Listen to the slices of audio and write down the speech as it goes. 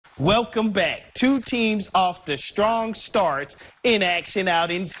Welcome back. Two teams off to strong starts in action out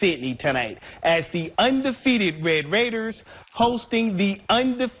in Sidney tonight as the undefeated Red Raiders hosting the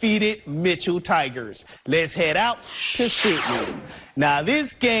undefeated Mitchell Tigers. Let's head out to Sidney. Now,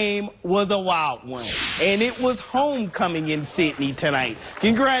 this game was a wild one, and it was homecoming in Sidney tonight.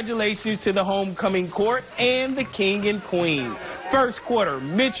 Congratulations to the homecoming court and the king and queen. First quarter,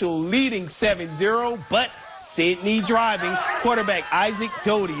 Mitchell leading 7-0, but Sidney driving. Quarterback Isaac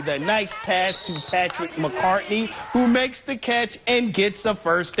Doty, the nice pass to Patrick McCartney, who makes the catch and gets a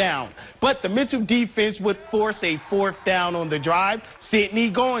first down. But the Mitchell defense would force a fourth down on the drive. Sidney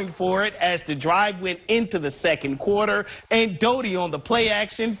going for it as the drive went into the second quarter, and Doty on the play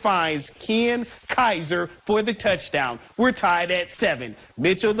action finds Ken Kaiser for the touchdown. We're tied at 7.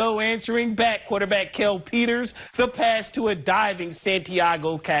 Mitchell, though, answering back. Quarterback Kel Peters, the pass to a diving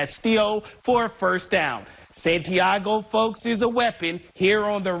Santiago Castillo for a first down. Santiago, folks, is a weapon here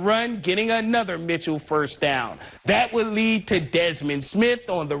on the run, getting another Mitchell first down. That would lead to Desmond Smith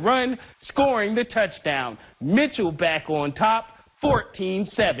on the run, scoring the touchdown. Mitchell back on top,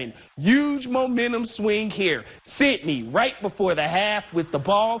 14-7. Huge momentum swing here. Sidney right before the half with the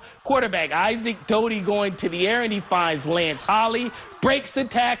ball. Quarterback Isaac Doty going to the air, and he finds Lance Holly, breaks a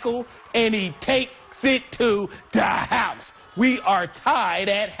tackle, and he takes it to the house. We are tied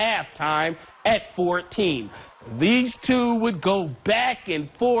at halftime at 14. These two would go back and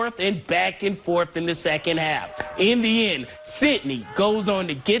forth in the second half. In the end, Sidney goes on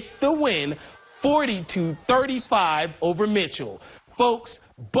to get the win, 42-35 over Mitchell. Folks,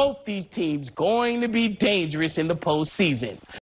 both these teams going to be dangerous in the postseason.